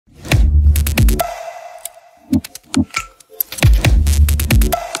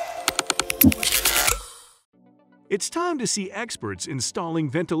It's time to see experts installing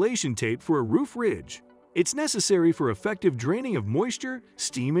ventilation tape for a roof ridge. It's necessary for effective draining of moisture,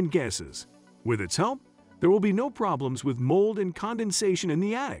 steam, and gases. With its help, there will be no problems with mold and condensation in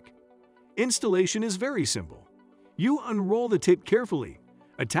the attic. Installation is very simple. You unroll the tape carefully,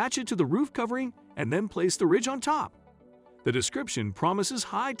 attach it to the roof covering, and then place the ridge on top. The description promises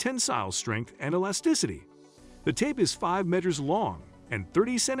high tensile strength and elasticity. The tape is 5 meters long and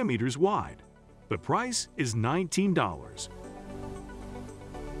 30 centimeters wide. The price is $19.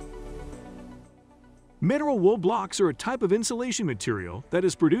 Mineral wool blocks are a type of insulation material that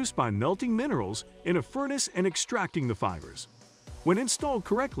is produced by melting minerals in a furnace and extracting the fibers. When installed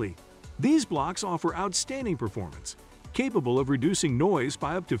correctly, these blocks offer outstanding performance, capable of reducing noise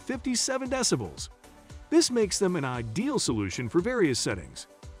by up to 57 decibels. This makes them an ideal solution for various settings,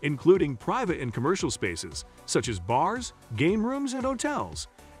 including private and commercial spaces such as bars, game rooms, and hotels,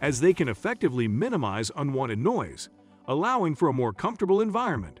 as they can effectively minimize unwanted noise, allowing for a more comfortable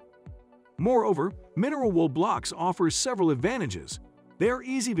environment. Moreover, mineral wool blocks offer several advantages. They are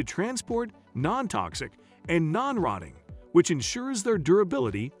easy to transport, non-toxic, and non-rotting, which ensures their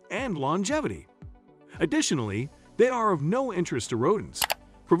durability and longevity. Additionally, they are of no interest to rodents,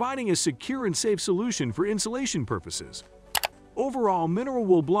 providing a secure and safe solution for insulation purposes. Overall, mineral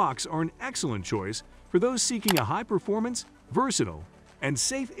wool blocks are an excellent choice for those seeking a high-performance, versatile, and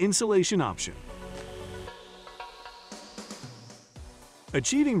safe insulation option.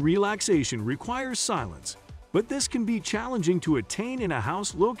 Achieving relaxation requires silence, but this can be challenging to attain in a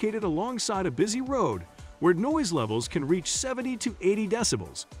house located alongside a busy road where noise levels can reach 70 to 80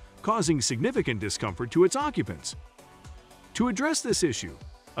 decibels, causing significant discomfort to its occupants. To address this issue,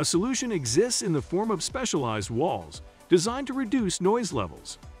 a solution exists in the form of specialized walls designed to reduce noise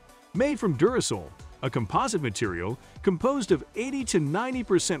levels. Made from Durisol, a composite material composed of 80 to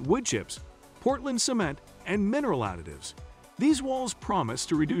 90% wood chips, Portland cement, and mineral additives, these walls promise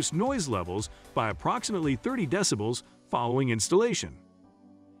to reduce noise levels by approximately 30 decibels following installation.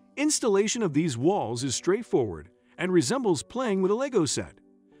 Installation of these walls is straightforward and resembles playing with a Lego set.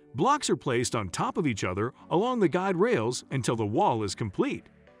 Blocks are placed on top of each other along the guide rails until the wall is complete.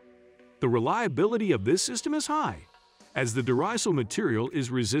 The reliability of this system is high, as the Durisol material is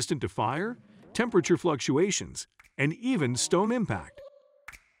resistant to fire, temperature fluctuations, and even stone impact.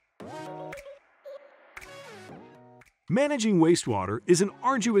 Managing wastewater is an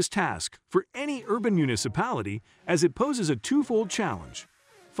arduous task for any urban municipality, as it poses a twofold challenge: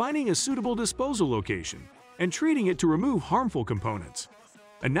 finding a suitable disposal location and treating it to remove harmful components.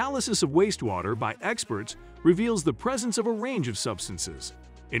 Analysis of wastewater by experts reveals the presence of a range of substances,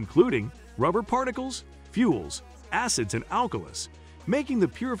 including rubber particles, fuels, acids, and alkalis, making the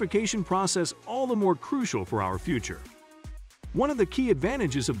purification process all the more crucial for our future. One of the key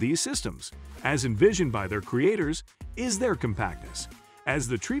advantages of these systems, as envisioned by their creators, is their compactness, as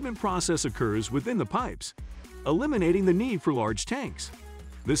the treatment process occurs within the pipes, eliminating the need for large tanks.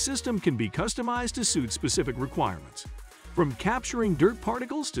 The system can be customized to suit specific requirements, from capturing dirt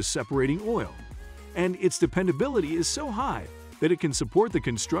particles to separating oil, and its dependability is so high that it can support the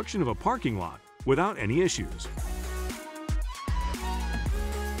construction of a parking lot without any issues.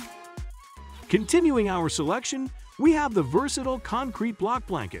 Continuing our selection, we have the versatile concrete block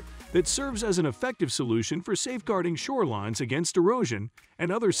blanket that serves as an effective solution for safeguarding shorelines against erosion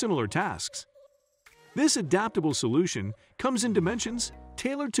and other similar tasks. This adaptable solution comes in dimensions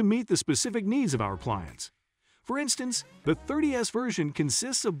tailored to meet the specific needs of our clients. For instance, the 30S version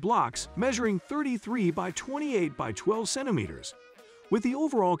consists of blocks measuring 33 by 28 by 12 centimeters, with the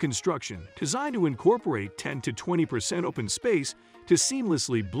overall construction designed to incorporate 10 to 20% open space to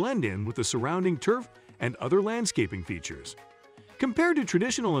seamlessly blend in with the surrounding turf and other landscaping features. Compared to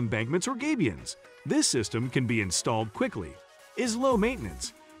traditional embankments or gabions, this system can be installed quickly, is low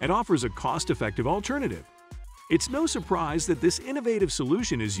maintenance, and offers a cost-effective alternative. It's no surprise that this innovative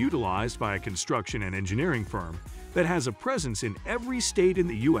solution is utilized by a construction and engineering firm that has a presence in every state in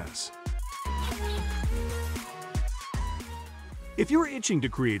the U.S. If you're itching to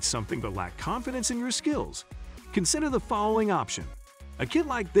create something but lack confidence in your skills, consider the following option. A kit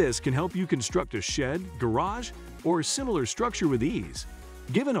like this can help you construct a shed, garage, or similar structure with ease,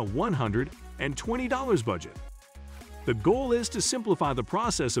 given a $120 budget. The goal is to simplify the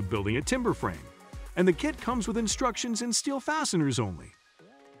process of building a timber frame, and the kit comes with instructions and steel fasteners only.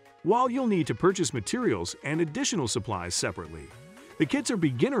 While you'll need to purchase materials and additional supplies separately, the kits are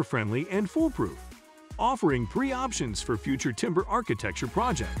beginner-friendly and foolproof, offering 3 options for future timber architecture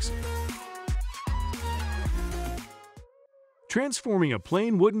projects. Transforming a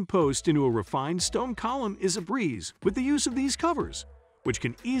plain wooden post into a refined stone column is a breeze with the use of these covers, which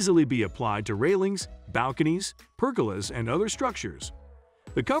can easily be applied to railings, balconies, pergolas, and other structures.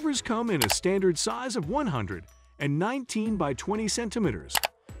 The covers come in a standard size of 119 by 20 centimeters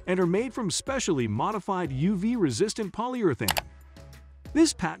and are made from specially modified UV-resistant polyurethane.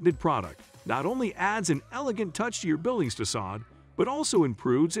 This patented product not only adds an elegant touch to your building's facade, but also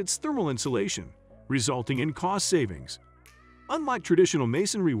improves its thermal insulation, resulting in cost savings. Unlike traditional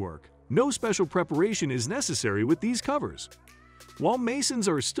masonry work, no special preparation is necessary with these covers. While masons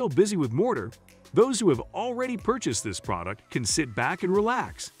are still busy with mortar, those who have already purchased this product can sit back and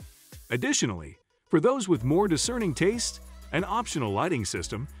relax. Additionally, for those with more discerning tastes, an optional lighting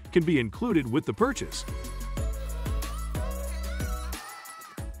system can be included with the purchase.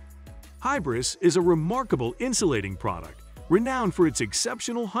 HYBRIS is a remarkable insulating product, renowned for its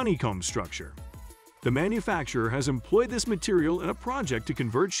exceptional honeycomb structure. The manufacturer has employed this material in a project to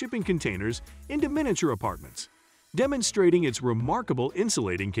convert shipping containers into miniature apartments, demonstrating its remarkable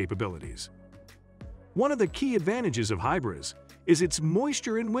insulating capabilities. One of the key advantages of HYBRIS is its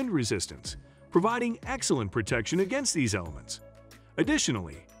moisture and wind resistance, providing excellent protection against these elements.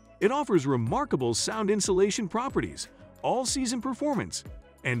 Additionally, it offers remarkable sound insulation properties, all-season performance,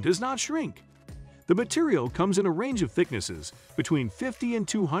 and does not shrink. The material comes in a range of thicknesses between 50 and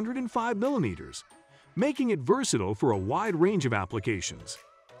 205 millimeters, making it versatile for a wide range of applications.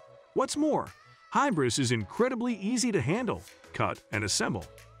 What's more, HYBRIS is incredibly easy to handle, cut, and assemble,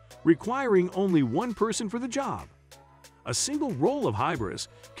 requiring only one person for the job. A single roll of HYBRIS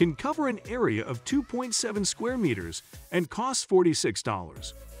can cover an area of 2.7 square meters and costs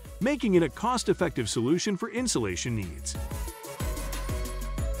 $46, making it a cost-effective solution for insulation needs.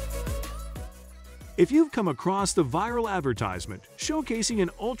 If you've come across the viral advertisement showcasing an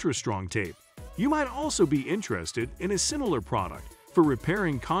ultra-strong tape, you might also be interested in a similar product for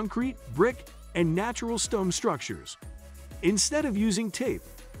repairing concrete, brick, and natural stone structures. Instead of using tape,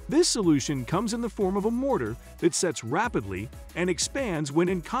 this solution comes in the form of a mortar that sets rapidly and expands when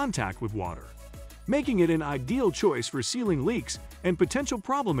in contact with water, making it an ideal choice for sealing leaks and potential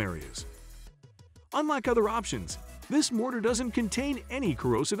problem areas. Unlike other options, this mortar doesn't contain any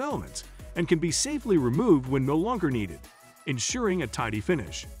corrosive elements and can be safely removed when no longer needed, ensuring a tidy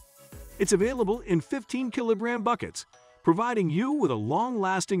finish. It's available in 15-kilogram buckets, providing you with a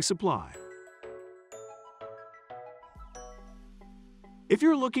long-lasting supply. If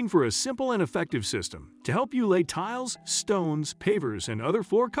you're looking for a simple and effective system to help you lay tiles, stones, pavers, and other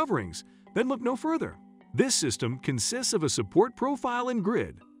floor coverings, then look no further. This system consists of a support profile and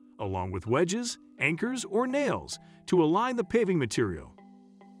grid, along with wedges, anchors, or nails to align the paving material.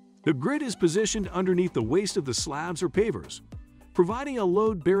 The grid is positioned underneath the waist of the slabs or pavers, providing a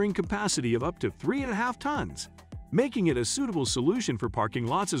load-bearing capacity of up to 3.5 tons, making it a suitable solution for parking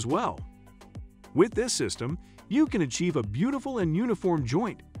lots as well. With this system, you can achieve a beautiful and uniform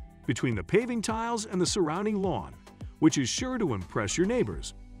joint between the paving tiles and the surrounding lawn, which is sure to impress your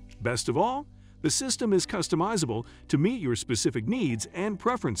neighbors. Best of all, the system is customizable to meet your specific needs and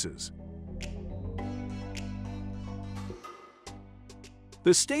preferences.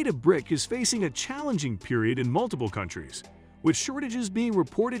 The state of brick is facing a challenging period in multiple countries, with shortages being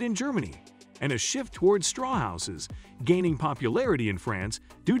reported in Germany and a shift towards straw houses gaining popularity in France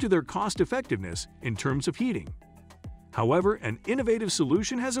due to their cost-effectiveness in terms of heating. However, an innovative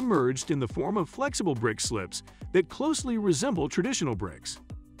solution has emerged in the form of flexible brick slips that closely resemble traditional bricks.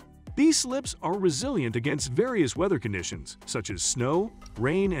 These slips are resilient against various weather conditions such as snow,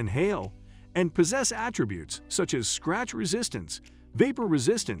 rain, and hail, and possess attributes such as scratch resistance, vapor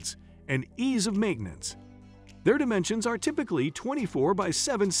resistance, and ease of maintenance. Their dimensions are typically 24 by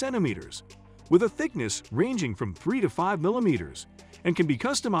 7 centimeters, with a thickness ranging from 3 to 5 millimeters, and can be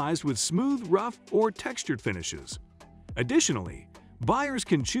customized with smooth, rough, or textured finishes. Additionally, buyers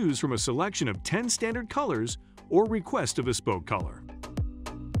can choose from a selection of 10 standard colors or request a bespoke color.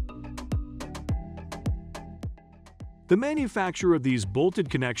 The manufacturer of these bolted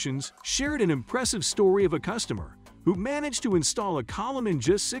connections shared an impressive story of a customer who managed to install a column in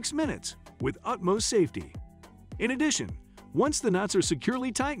just 6 minutes with utmost safety. In addition, once the nuts are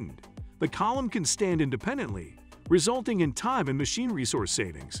securely tightened, the column can stand independently, resulting in time and machine resource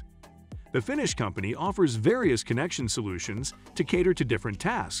savings. The Finnish company offers various connection solutions to cater to different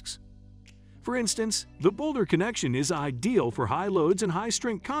tasks. For instance, the boulder connection is ideal for high loads and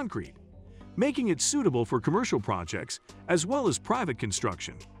high-strength concrete, making it suitable for commercial projects as well as private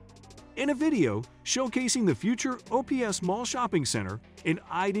construction. In a video showcasing the future OPS Mall Shopping Center in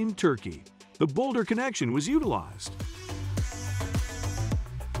Aydın, Turkey, the boulder connection was utilized.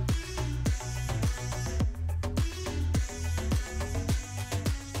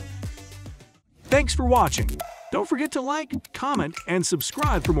 Thanks for watching. Don't forget to like, comment, and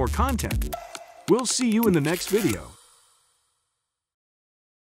subscribe for more content. We'll see you in the next video.